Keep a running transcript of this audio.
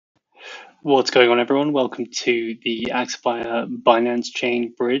What's going on, everyone? Welcome to the aXpire Binance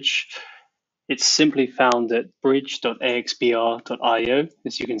Chain Bridge. It's simply found at bridge.axpr.io,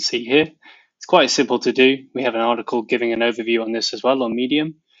 as you can see here. It's quite simple to do. We have an article giving an overview on this as well on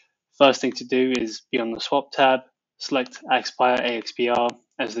Medium. First thing to do is be on the swap tab, select aXpire AXPR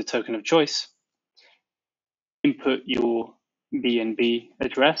as the token of choice, input your BNB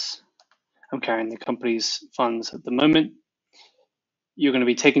address. I'm carrying the company's funds at the moment. You're going to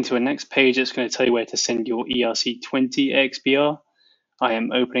be taken to a next page that's going to tell you where to send your ERC20 AXPR. I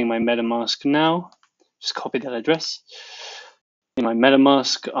am opening my MetaMask now. Just copy that address. In my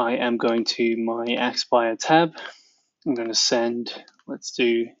MetaMask, I am going to my aXpire tab. I'm going to send, let's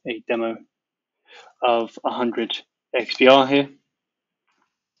do a demo of 100 AXPR here.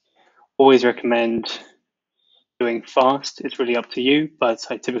 Always recommend doing fast. It's really up to you, but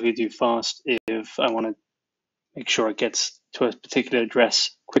I typically do fast if I want to make sure it gets to a particular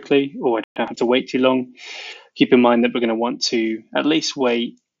address quickly, or I don't have to wait too long. Keep in mind that we're going to want to at least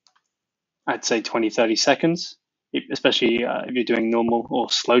wait, I'd say 20-30 seconds, especially if you're doing normal or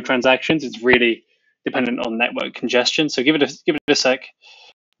slow transactions. It's really dependent on network congestion. So give it a sec.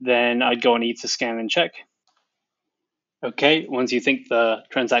 Then I'd go on Etherscan and check. Okay, once you think the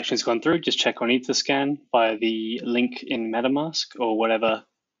transaction's gone through, just check on Etherscan via the link in MetaMask or whatever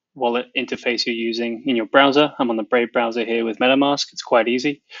wallet interface you're using in your browser. I'm on the Brave browser here with MetaMask. It's quite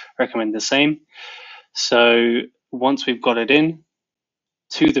easy. I recommend the same. So once we've got it in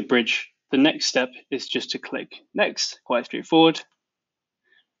to the bridge, the next step is just to click next. Quite straightforward.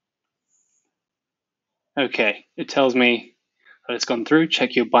 Okay, it tells me that it's gone through.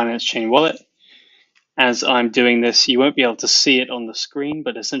 Check your Binance Chain wallet. As I'm doing this, you won't be able to see it on the screen,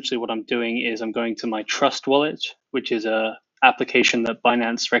 but essentially what I'm doing is I'm going to my Trust wallet, which is a application that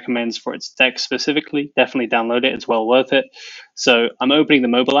Binance recommends for its DEX specifically. Definitely download it, it's well worth it. So I'm opening the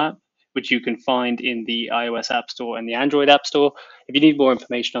mobile app, which you can find in the iOS App Store and the Android App Store. If you need more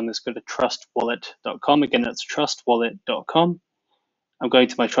information on this, go to trustwallet.com. Again, that's trustwallet.com. I'm going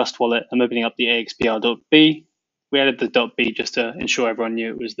to my Trust wallet. I'm opening up the aXpr.b. We added the .b just to ensure everyone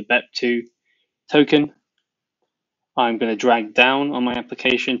knew it was the BEP2 token. I'm going to drag down on my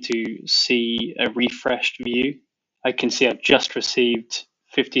application to see a refreshed view. I can see I've just received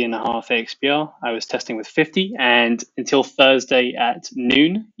 50.5 AXPR. I was testing with 50, and until Thursday at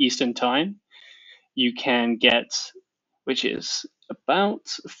noon Eastern time, you can get, which is about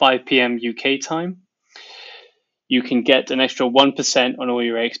 5 p.m. UK time, you can get an extra 1% on all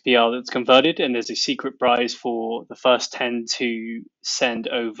your AXPR that's converted, and there's a secret prize for the first 10 to send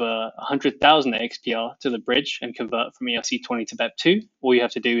over 100,000 AXPR to the bridge and convert from ERC20 to BEP2. All you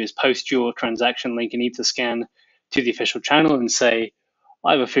have to do is post your transaction link in Etherscan to the official channel and say,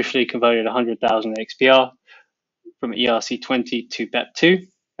 I've officially converted 100,000 AXPR from ERC20 to BEP2,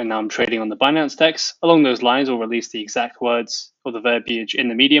 and now I'm trading on the Binance DEX. Along those lines, we'll release the exact words or the verbiage in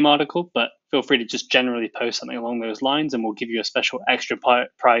the Medium article, but feel free to just generally post something along those lines, and we'll give you a special extra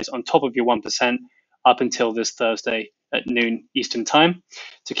prize on top of your 1% up until this Thursday at noon Eastern time.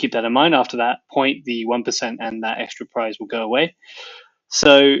 So keep that in mind. After that point, the 1% and that extra prize will go away.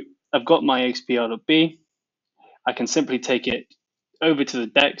 So I've got my AXPR.b. I can simply take it over to the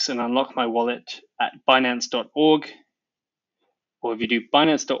DEX and unlock my wallet at binance.org. Or if you do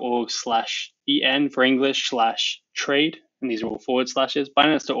binance.org/en for English /trade, and these are all forward slashes,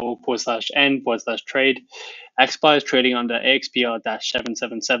 binance.org/n/trade. aXpire is trading under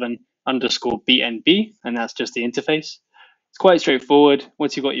AXPR-777_BNB, and that's just the interface. It's quite straightforward.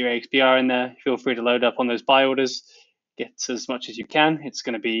 Once you've got your AXPR in there, feel free to load up on those buy orders. Get as much as you can. It's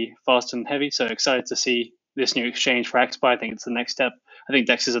going to be fast and heavy, so excited to see this new exchange for aXpire. I think it's the next step. I think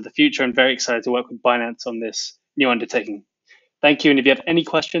DEXs are the future, and very excited to work with Binance on this new undertaking. Thank you. And if you have any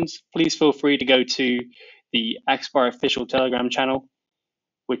questions, please feel free to go to the aXpire official Telegram channel,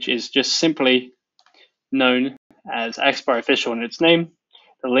 which is just simply known as aXpire official in its name.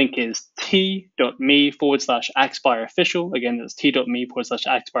 The link is t.me/aXpire official. Again, that's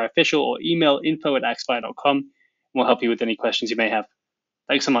t.me/aXpire official, or email info@axpire.com. And we'll help you with any questions you may have.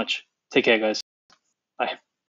 Thanks so much. Take care, guys. Bye.